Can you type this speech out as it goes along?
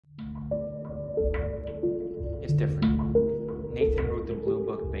It's different. Nathan wrote the Blue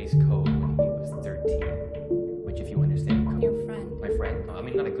Book base code when he was 13, which if you understand... Your friend. My friend? I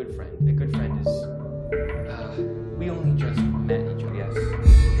mean, not a good friend. A good friend is... we only just met each other, yes.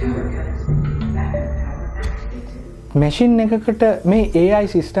 Machine එකකට මේ AI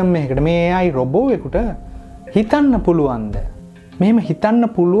system එකකට මේ AI robot එකට හිතන්න පුළුවන්ද? මෙහෙම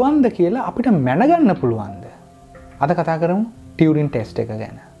හිතන්න පුළුවන්ද කියලා අපිට මැනගන්න පුළුවන්ද? අද කතා කරමු ටියුරින් ටෙස්ට් එක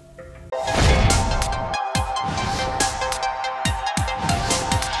ගැන.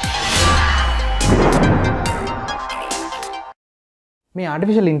 මේ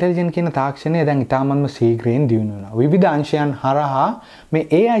ආටිෆිෂල් ඉන්ටෙලිජන්ස් කියන තාක්ෂණය දැන් ඉතාමත්ම ශීඝ්‍රයෙන් දියුණු වෙනවා. විවිධ අංශයන් හරහා මේ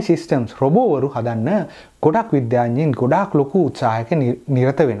AI සිස්ටම්ස් රොබෝවරු හදන්න ගොඩක් විද්‍යාඥයින් ගොඩාක් ලොකු උත්සාහයක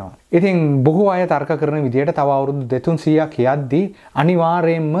නිරත වෙනවා. ඉතින් බොහෝ අය තර්ක කරන විදිහට තව අවුරුදු 200ක් යද්දී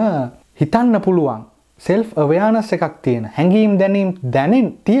අනිවාර්යයෙන්ම හිතන්න පුළුවන් self awareness එකක් තියෙන හැඟීම් දැනෙන්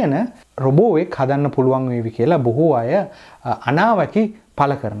තියෙන රොබෝවෙක් හදන්න පුළුවන් වේවි කියලා බොහෝ අය අනාවැකි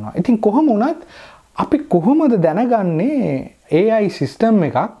පළ කරනවා. ඉතින් කොහොම වුණත් අපි කොහොමද දැනගන්නේ AI සිස්ටම්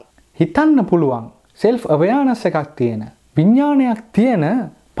එකක් හිතන්න පුළුවන් self awareness එකක් තියෙන විඥානයක් තියෙන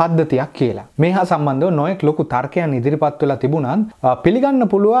පද්ධතියක් කියලා. මේ හා සම්බන්ධව නොයෙක් ලොකු තර්කයන් ඉදිරිපත් වෙලා තිබුණත් පිළිගන්න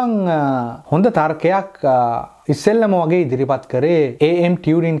පුළුවන් හොඳ තර්කයක් ඉස්සෙල්ලම වගේ ඉදිරිපත් කරේ AM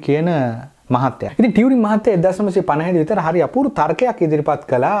Turing කියන මහත්තයා. ඉතින් Turing මහත්තයා 1950 විතර හරි අපූර්ව තර්කයක් ඉදිරිපත්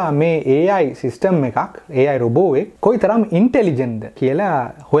කළා මේ AI සිස්ටම් එකක් AI රොබෝ එක කොයිතරම් ඉන්ටෙලිජන්ට්ද කියලා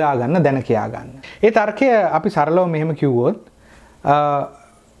හොයාගන්න දැන කියා ගන්න. ඒ තර්කය අපි සරලව මෙහෙම කිව්වොත්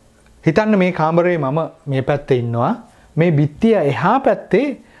හිතන්න මේ කාමරේ මම මේ පැත්තේ ඉන්නවා මේ බිත්තිය එහා පැත්තේ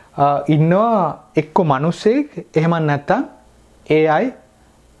ඉන්නවා එක්ක මිනිස්සෙක් එහෙම නැත්නම් AI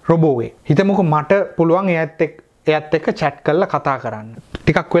රොබෝවෙක්. හිතමුකෝ මට පුළුවන් එයත් එක්ක chat කරලා කතා කරන්න.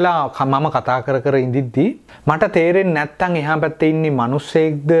 ටිකක් වෙලා මම කතා කර ඉඳිද්දී මට තේරෙන්නේ නැත්නම් එහා පැත්තේ ඉන්නේ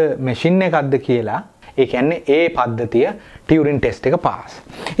මිනිස්සෙක්ද මැෂින් එකක්ද කියලා. ඒ කියන්නේ ඒ පද්ධතිය ටියුරින් ටෙස්ට් එක පාස්.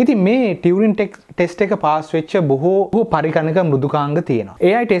 ඉතින් මේ ටියුරින් ටෙස්ට් එක පාස් වෙච්ච බොහෝ පරිගණක මෘදුකාංග තියෙනවා.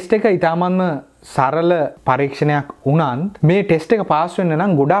 AI ටෙස්ට් එක ඊටාමත්ම සරල පරීක්ෂණයක් වුණත් මේ ටෙස්ට් එක පාස් වෙන්න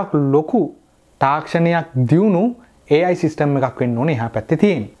නම් ගොඩාක් ලොකු තාක්ෂණයක් දියුණු AI සිස්ටම් එකක් වෙන්න ඕනේ එහා පැත්තේ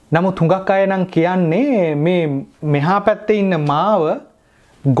තියෙන. නමුත් හුඟක් අය නම් කියන්නේ මේ මෙහා පැත්තේ ඉන්න මාව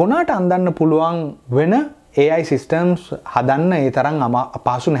ගොනාට අඳන්න පුළුවන් වෙන AI systems හදන්න ඒ තරම්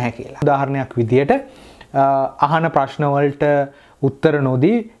අපහසු නැහැ කියලා. උදාහරණයක් විදියට අහන ප්‍රශ්න වලට උත්තර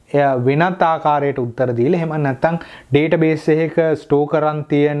නොදී වෙනත් ආකාරයට උත්තර දීලා එහෙම නැත්නම් database එකක store කරන්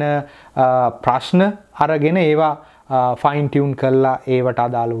තියෙන ප්‍රශ්න අරගෙන ඒවා fine tune කරලා ඒවට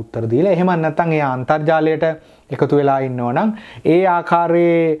අදාළ උත්තර දීලා එහෙම නැත්නම් එයා අන්තර්ජාලයට එකතු වෙලා ඉන්නවා නම් ඒ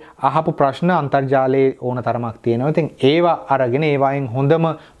ආකාරයේ අහපු ප්‍රශ්න අන්තර්ජාලයේ ඕන තරමක් තියෙනවා. ඉතින් ඒවා අරගෙන ඒවායින් හොඳම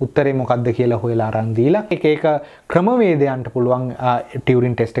උත්තරේ මොකක්ද කියලා හොයලා අරන් දීලා එක ක්‍රමවේදයන්ට පුළුවන්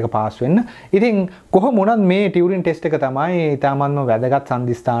ටියුරින් ටෙස්ට් එක පාස් වෙන්න. ඉතින් කොහොම වුණත් මේ ටියුරින් ටෙස්ට් එක තමයි ඊටාමත්ම වැදගත්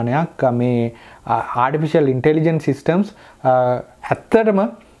සම්දිස්ථානයක් මේ artificial intelligence systems ඇත්තටම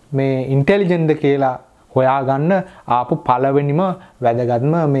මේ ඉන්ටෙලිජන්ට්ද කියලා හොයාගන්න ආපු පළවෙනිම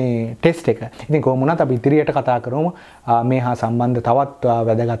වැදගත්ම මේ ටෙස්ට් එක. ඉතින් කොහොම වුණත් අපි ඉදිරියට කතා කරමු මේ හා සම්බන්ධ තවත්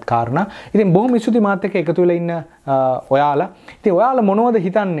වැදගත් කාරණා. ඉතින් බොහොම ස්තුති මාත් එක්ක එකතු වෙලා ඉන්න ඔයාලා. ඉතින් ඔයාලා මොනවද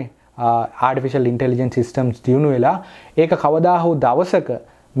හිතන්නේ? artificial intelligence systems දියුණු වෙලා ඒක කවදා හෝ දවසක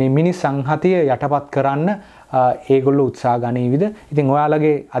මේ මිනිස් සංහතිය යටපත් කරන්න ඒගොල්ලෝ උත්සාහ ගනීවිද? ඉතින්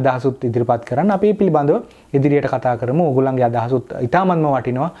ඔයාලගේ අදහසුත් ඉදිරිපත් කරන්න අපි පිළිබඳව ඉදිරියට කතා කරමු. ඕගොල්ලන්ගේ අදහසුත් ඉතාමත්ම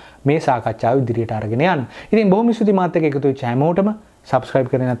වටිනවා මේ සාකච්ඡාව ඉදිරියට අරගෙන යන්න. ඉතින් බොහොම ස්තුතියි මාත් එක්ක එකතු වෙච්ච හැමෝටම. subscribe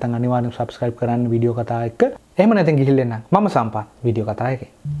කරේ නැත්නම් අනිවාර්යෙන්ම subscribe කරන්න වීඩියෝ කතා එක්ක. එහෙම නැත්නම් ගිහිල්ලා එන්න. මම සම්පත් වීඩියෝ කතා එකේ.